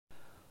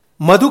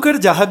मधुकर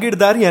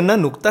जहागीरदार यांना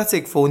नुकताच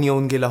एक फोन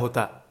येऊन गेला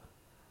होता.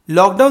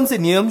 लॉकडाऊनचे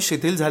नियम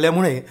शिथिल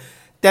झाल्यामुळे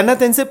त्यांना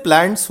त्यांचे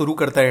प्लॅन सुरू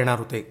करता येणार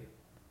होते.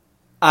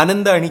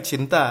 आनंद आणि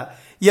चिंता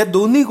या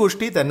दोन्ही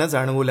गोष्टी त्यांना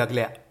जाणवू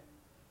लागल्या.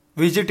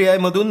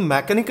 व्हीजीटीआयमधून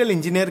मेकॅनिकल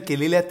इंजिनियर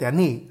केलेल्या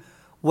त्यांनी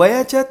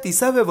वयाच्या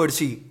 30व्या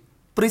वर्षी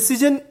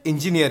प्रिसिजन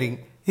इंजिनिअरिंग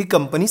ही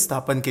कंपनी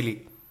स्थापन केली.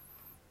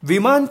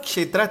 विमान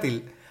क्षेत्रातील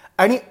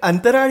आणि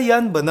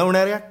अंतराळयान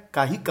बनवणाऱ्या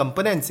काही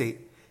कंपन्यांचे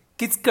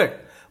किचकट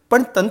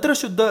पण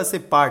तंत्रशुद्ध असे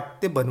पार्ट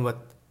ते बनवत.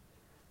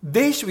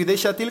 देश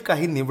विदेशातील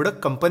काही निवडक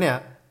कंपन्या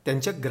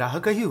त्यांच्या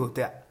ग्राहकही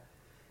होत्या.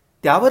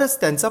 त्यावरच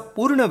त्यांचा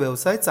पूर्ण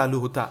व्यवसाय चालू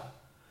होता.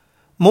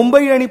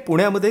 मुंबई आणि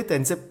पुण्यामध्ये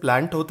त्यांचे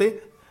प्लांट होते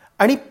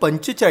आणि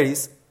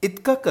 45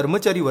 इतका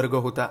कर्मचारी वर्ग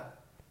होता.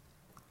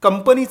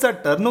 कंपनीचा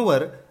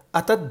टर्नओव्हर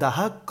आता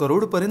 10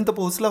 करोडपर्यंत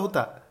पोहोचला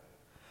होता.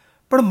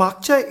 पण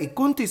मागच्या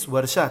 29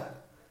 वर्षात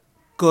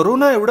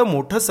करोना एवढं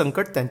मोठं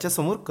संकट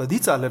त्यांच्यासमोर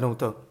कधीच आलं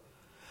नव्हतं.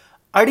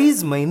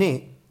 2.5 महिने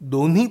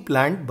दोन्ही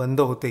प्लांट बंद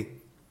होते.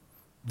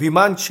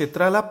 विमान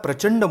क्षेत्राला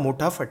प्रचंड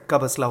मोठा फटका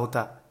बसला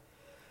होता.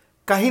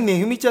 काही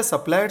नेहमीच्या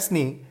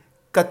सप्लायर्सनी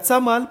कच्चा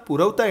माल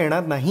पुरवता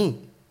येणार नाही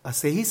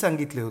असेही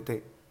सांगितले होते.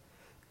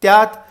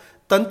 त्यात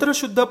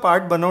तंत्रशुद्ध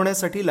पार्ट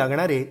बनवण्यासाठी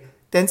लागणारे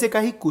त्यांचे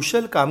काही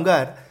कुशल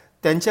कामगार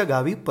त्यांच्या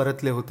गावी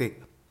परतले होते.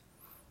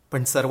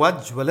 पण सर्वात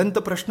ज्वलंत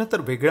प्रश्न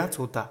तर वेगळाच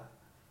होता.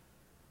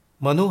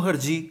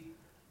 मनोहरजी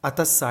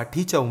आता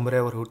 60च्या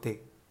उंबऱ्यावर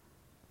होते.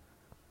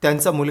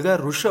 त्यांचा मुलगा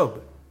ऋषभ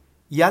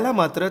याला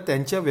मात्र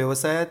त्यांच्या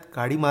व्यवसायात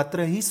काडी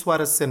मात्रही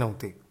स्वारस्य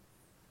नव्हते.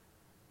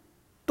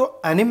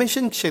 तो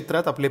ॲनिमेशन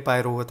क्षेत्रात आपले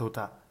पाय रोवत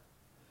होता.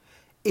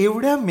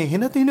 एवढ्या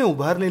मेहनतीने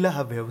उभारलेला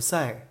हा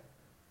व्यवसाय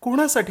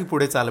कोणासाठी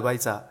पुढे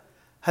चालवायचा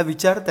हा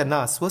विचार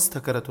त्यांना अस्वस्थ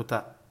करत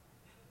होता.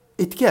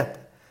 इतक्यात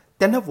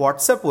त्यांना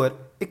व्हॉट्सअपवर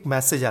एक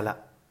मेसेज आला.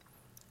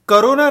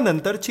 करोना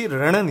नंतरची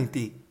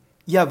रणनीती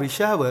या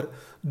विषयावर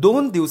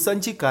 2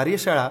 दिवसांची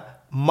कार्यशाळा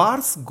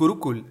मार्स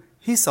गुरुकुल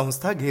ही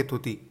संस्था घेत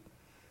होती.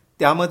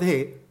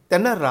 त्यामध्ये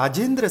त्यांना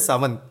राजेंद्र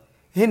सावंत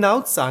हे नाव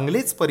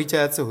चांगलेच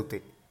परिचयाचे होते.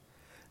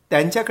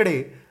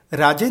 त्यांच्याकडे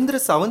राजेंद्र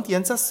सावंत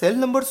यांचा सेल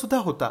नंबर सुद्धा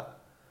होता.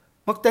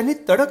 मग त्यांनी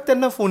तडक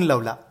त्यांना फोन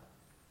लावला.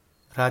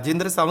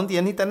 राजेंद्र सावंत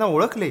यांनी त्यांना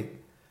ओळखले.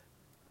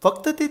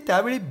 फक्त ते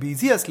त्यावेळी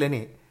बिझी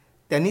असल्याने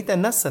त्यांनी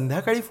त्यांना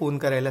संध्याकाळी फोन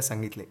करायला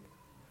सांगितले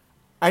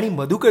आणि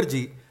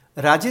मधुकरजी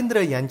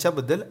राजेंद्र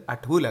यांच्याबद्दल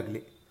आठवू लागले.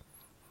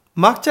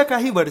 मागच्या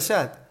काही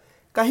वर्षात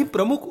काही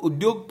प्रमुख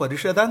उद्योग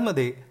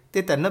परिषदांमध्ये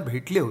ते त्यांना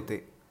भेटले होते.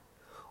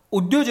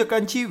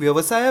 उद्योजकांची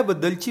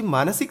व्यवसायाबद्दलची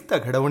मानसिकता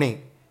घडवणे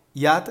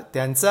यात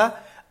त्यांचा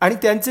आणि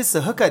त्यांचे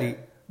सहकारी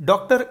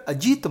डॉक्टर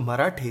अजित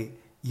मराठे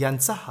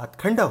यांचा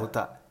हातखंडा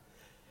होता.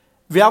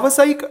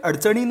 व्यावसायिक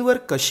अडचणींवर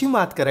कशी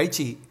मात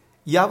करायची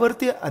यावर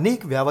ते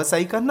अनेक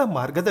व्यावसायिकांना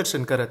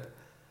मार्गदर्शन करत.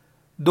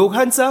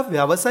 दोघांचा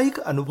व्यावसायिक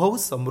अनुभव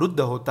समृद्ध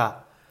होता.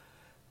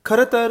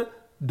 खरं तर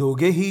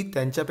दोघेही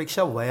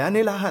त्यांच्यापेक्षा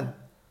वयाने लहान,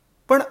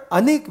 पण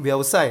अनेक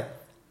व्यवसाय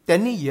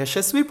त्यांनी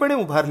यशस्वीपणे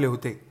उभारले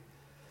होते.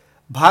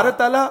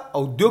 भारताला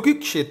औद्योगिक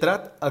क्षेत्रात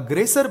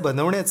अग्रेसर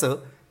बनवण्याचं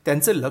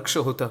त्यांचं लक्ष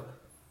होतं.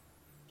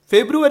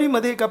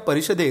 फेब्रुवारीमध्ये एका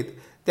परिषदेत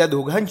त्या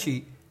दोघांची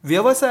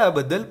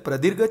व्यवसायाबद्दल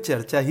प्रदीर्घ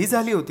चर्चाही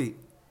झाली होती.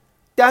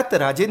 त्यात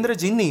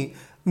राजेंद्रजींनी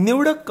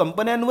निवडक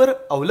कंपन्यांवर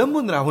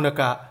अवलंबून राहू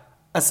नका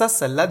असा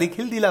सल्ला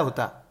देखील दिला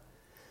होता.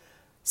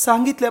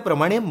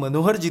 सांगितल्याप्रमाणे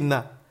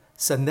मनोहरजींना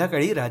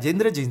संध्याकाळी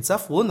राजेंद्रजींचा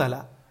फोन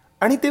आला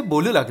आणि ते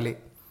बोलू लागले.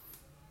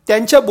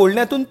 त्यांच्या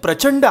बोलण्यातून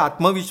प्रचंड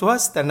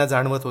आत्मविश्वास त्यांना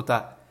जाणवत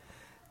होता.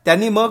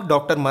 त्यांनी मग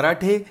डॉक्टर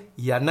मराठे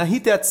यांनाही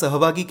त्यात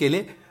सहभागी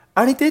केले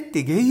आणि ते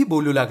तिघेही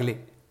बोलू लागले.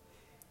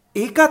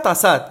 1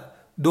 तासात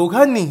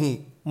दोघांनीही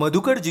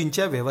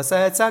मधुकरजींच्या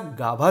व्यवसायाचा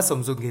गाभा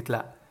समजून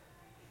घेतला.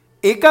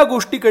 एका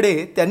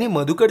गोष्टीकडे त्यांनी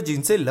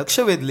मधुकरजींचे लक्ष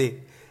वेधले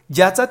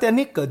ज्याचा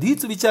त्यांनी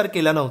कधीच विचार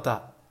केला नव्हता.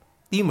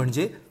 ती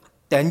म्हणजे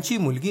त्यांची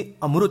मुलगी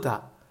अमृता.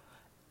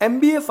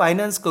 MBA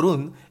फायनान्स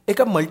करून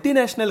एका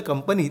मल्टीनॅशनल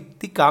कंपनीत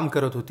ती काम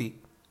करत होती.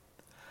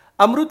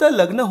 अमृता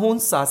लग्न होऊन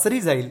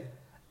सासरी जाईल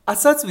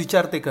असाच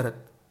विचार ते करत.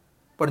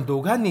 पण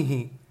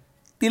दोघांनीही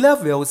तिला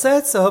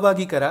व्यवसायात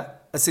सहभागी करा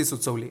असे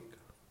सुचवले.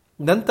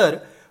 नंतर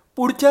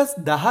पुढच्याच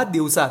 10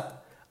 दिवसात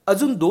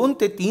अजून 2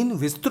 ते 3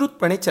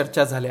 विस्तृतपणे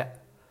चर्चा झाल्या.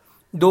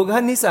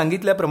 दोघांनी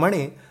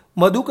सांगितल्याप्रमाणे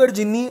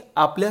मधुकरजींनी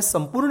आपल्या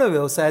संपूर्ण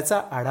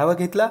व्यवसायाचा आढावा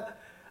घेतला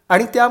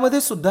आणि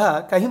त्यामध्ये सुद्धा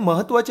काही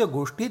महत्त्वाच्या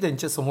गोष्टी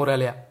त्यांच्या समोर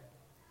आल्या.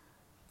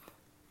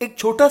 एक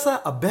छोटासा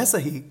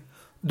अभ्यासही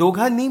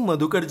दोघांनी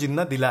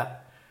मधुकरजींना दिला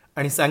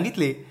आणि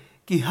सांगितले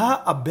की हा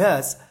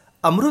अभ्यास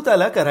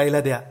अमृताला करायला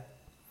द्या.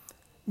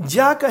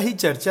 ज्या काही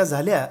चर्चा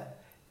झाल्या,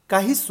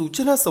 काही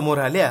सूचना समोर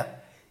आल्या,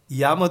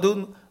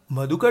 यामधून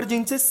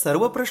मधुकरजींचे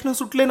सर्व प्रश्न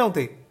सुटले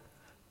नव्हते,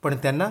 पण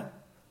त्यांना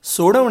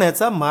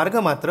सोडवण्याचा मार्ग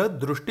मात्र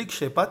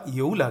दृष्टिक्षेपात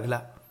येऊ लागला.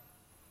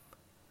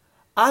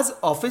 आज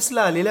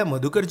ऑफिसला आलेल्या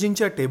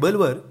मधुकरजींच्या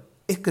टेबलवर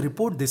एक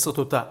रिपोर्ट दिसत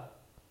होता.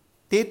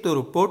 ते तो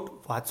रिपोर्ट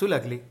वाचू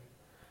लागले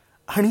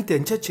आणि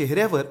त्यांच्या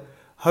चेहऱ्यावर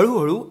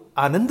हळूहळू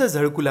आनंद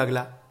झळकू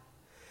लागला.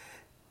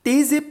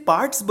 ते जे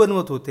पार्ट्स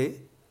बनवत होते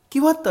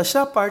किंवा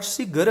तशा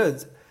पार्ट्सची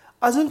गरज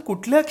अजून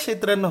कुठल्या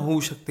क्षेत्रांना होऊ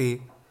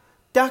शकते,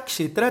 त्या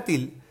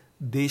क्षेत्रातील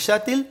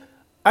देशातील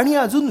आणि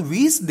अजून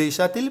 20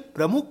 देशातील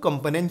प्रमुख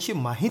कंपन्यांची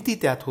माहिती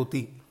त्यात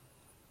होती.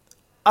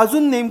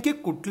 अजून नेमके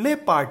कुठले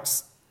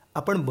पार्ट्स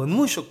आपण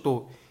बनवू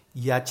शकतो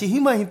याचीही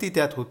माहिती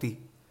त्यात होती.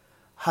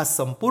 हा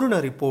संपूर्ण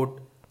रिपोर्ट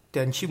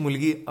त्यांची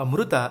मुलगी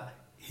अमृता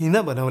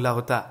हिनं बनवला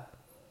होता.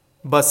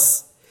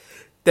 बस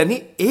त्यांनी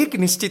एक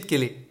निश्चित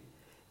केले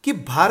की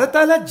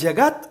भारताला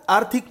जगात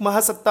आर्थिक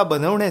महासत्ता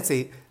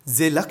बनवण्याचे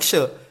जे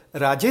लक्ष्य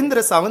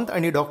राजेंद्र सावंत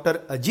आणि डॉक्टर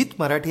अजित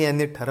मराठे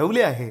यांनी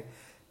ठरवले आहे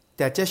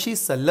त्याच्याशी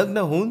संलग्न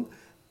होऊन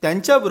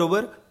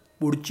त्यांच्याबरोबर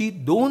पुढची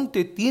 2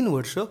 ते 3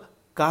 वर्ष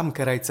काम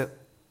करायचं.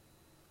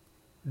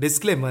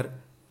 डिस्क्लेमर: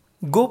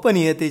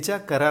 गोपनीयतेच्या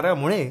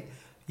करारामुळे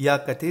या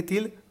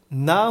कथेतील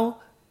नाव,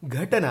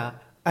 घटना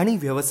आणि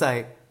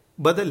व्यवसाय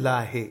बदलला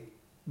आहे.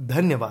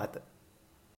 धन्यवाद.